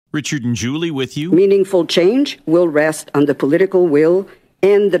Richard and Julie with you. Meaningful change will rest on the political will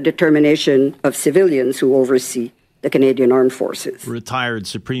and the determination of civilians who oversee the Canadian Armed Forces. Retired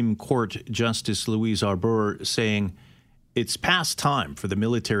Supreme Court Justice Louise Arbour saying it's past time for the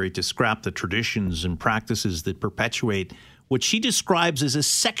military to scrap the traditions and practices that perpetuate what she describes as a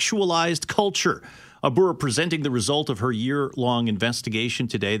sexualized culture. Arbour presenting the result of her year-long investigation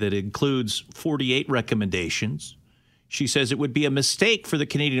today that includes 48 recommendations. She says it would be a mistake for the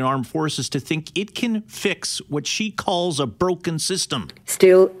Canadian Armed Forces to think it can fix what she calls a broken system.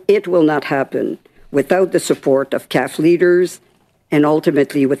 Still, it will not happen without the support of CAF leaders and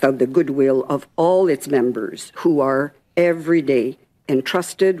ultimately without the goodwill of all its members who are every day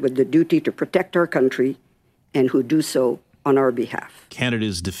entrusted with the duty to protect our country and who do so on our behalf.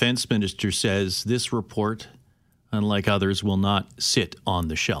 Canada's Defence Minister says this report, unlike others, will not sit on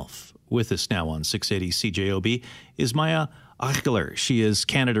the shelf. With us now on 680 CJOB is Maya Eichler. She is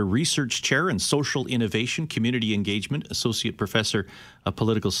Canada Research Chair in Social Innovation, Community Engagement, Associate Professor of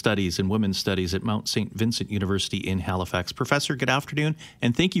Political Studies and Women's Studies at Mount St. Vincent University in Halifax. Professor, good afternoon,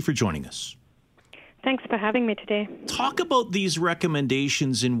 and thank you for joining us. Thanks for having me today. Talk about these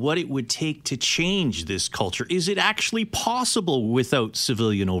recommendations and what it would take to change this culture. Is it actually possible without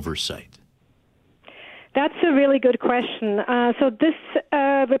civilian oversight? That's a really good question. So this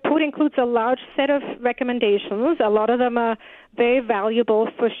report includes a large set of recommendations. A lot of them are very valuable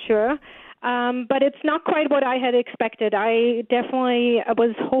for sure. But it's not quite what I had expected. I definitely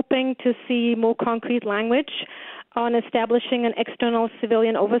was hoping to see more concrete language on establishing an external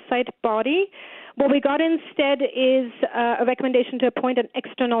civilian oversight body. What we got instead is a recommendation to appoint an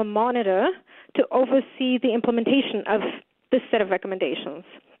external monitor to oversee the implementation of this set of recommendations.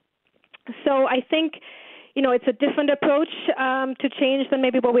 So I think, it's a different approach to change than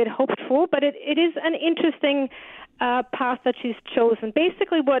maybe what we had hoped for, but it is an interesting path that she's chosen.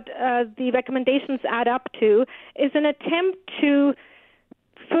 Basically what the recommendations add up to is an attempt to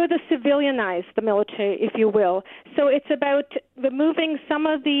further civilianize the military, if you will. So it's about removing some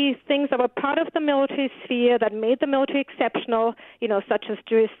of the things that were part of the military sphere that made the military exceptional, such as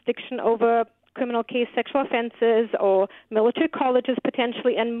jurisdiction over criminal case sexual offenses or military colleges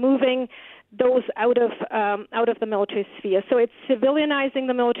potentially, and moving those out of the military sphere. So it's civilianizing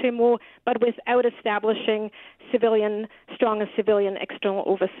the military more, but without establishing stronger civilian external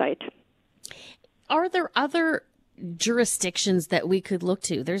oversight. Are there other jurisdictions that we could look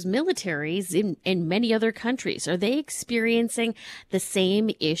to? There's militaries in many other countries. Are they experiencing the same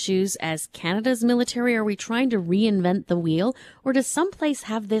issues as Canada's military? Are we trying to reinvent the wheel, or does someplace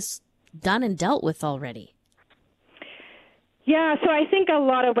have this done and dealt with already? Yeah, so I think a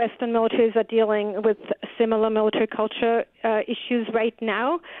lot of Western militaries are dealing with similar military culture issues right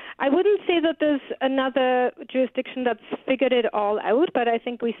now. I wouldn't say that there's another jurisdiction that's figured it all out, but I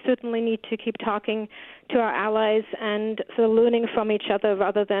think we certainly need to keep talking to our allies and sort of learning from each other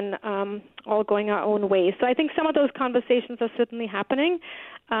rather than all going our own way. So I think some of those conversations are certainly happening,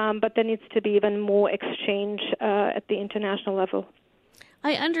 but there needs to be even more exchange at the international level.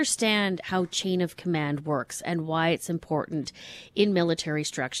 I understand how chain of command works and why it's important in military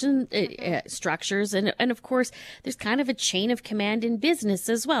structures. And of course, there's kind of a chain of command in business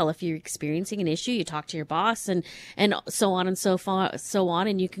as well. If you're experiencing an issue, you talk to your boss and so on and so on,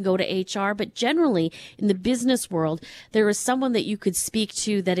 and you can go to HR. But generally, in the business world, there is someone that you could speak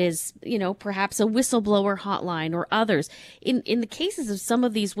to that is, perhaps a whistleblower hotline or others. In the cases of some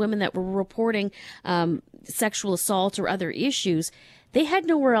of these women that were reporting sexual assault or other issues, they had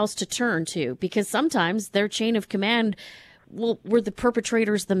nowhere else to turn to because sometimes their chain of command were the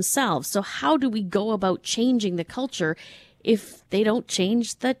perpetrators themselves. So how do we go about changing the culture if they don't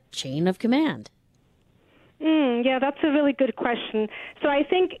change the chain of command? Yeah, that's a really good question. So I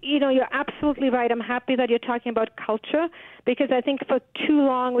think, you're absolutely right. I'm happy that you're talking about culture because I think for too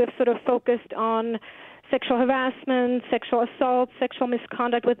long we've sort of focused on sexual harassment, sexual assault, sexual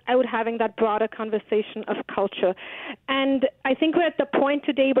misconduct without having that broader conversation of culture. And I think we're at the point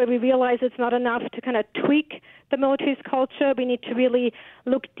today where we realize it's not enough to kind of tweak the military's culture. We need to really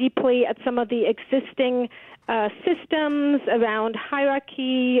look deeply at some of the existing systems around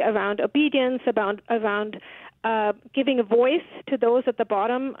hierarchy, around obedience, around giving a voice to those at the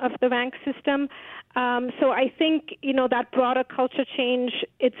bottom of the rank system. So I think, that broader culture change,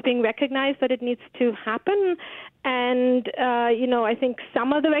 it's being recognized that it needs to happen. And, I think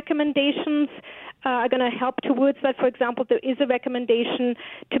some of the recommendations are going to help towards that. For example, there is a recommendation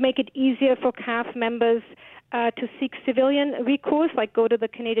to make it easier for CAF members to seek civilian recourse, like go to the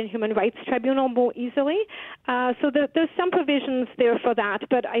Canadian Human Rights Tribunal more easily. So there's some provisions there for that.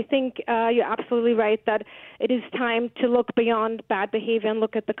 But I think you're absolutely right that it is time to look beyond bad behavior and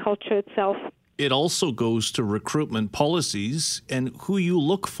look at the culture itself. It also goes to recruitment policies and who you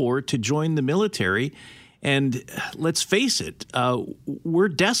look for to join the military. And let's face it, we're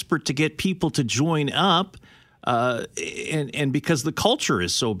desperate to get people to join up. And because the culture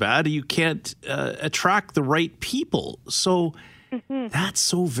is so bad, you can't attract the right people. So that's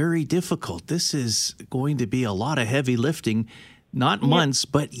so very difficult. This is going to be a lot of heavy lifting, not months,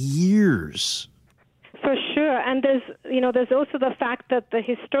 but years. For sure. And there's also the fact that the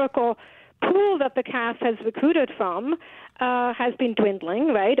historical pool that the CAF has recruited from has been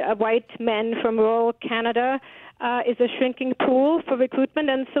dwindling, right? White men from rural Canada is a shrinking pool for recruitment,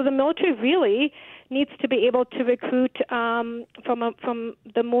 and so the military really needs to be able to recruit from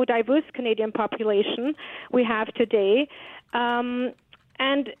the more diverse Canadian population we have today. And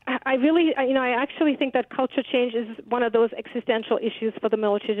I actually think that culture change is one of those existential issues for the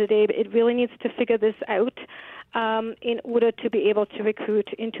military today. It really needs to figure this out in order to be able to recruit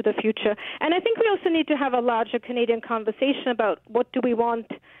into the future. And I think we also need to have a larger Canadian conversation about what do we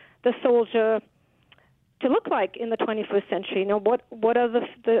want the soldier to look like in the 21st century. What are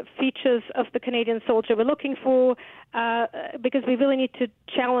the features of the Canadian soldier we're looking for? Because we really need to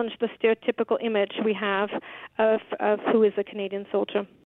challenge the stereotypical image we have of who is a Canadian soldier.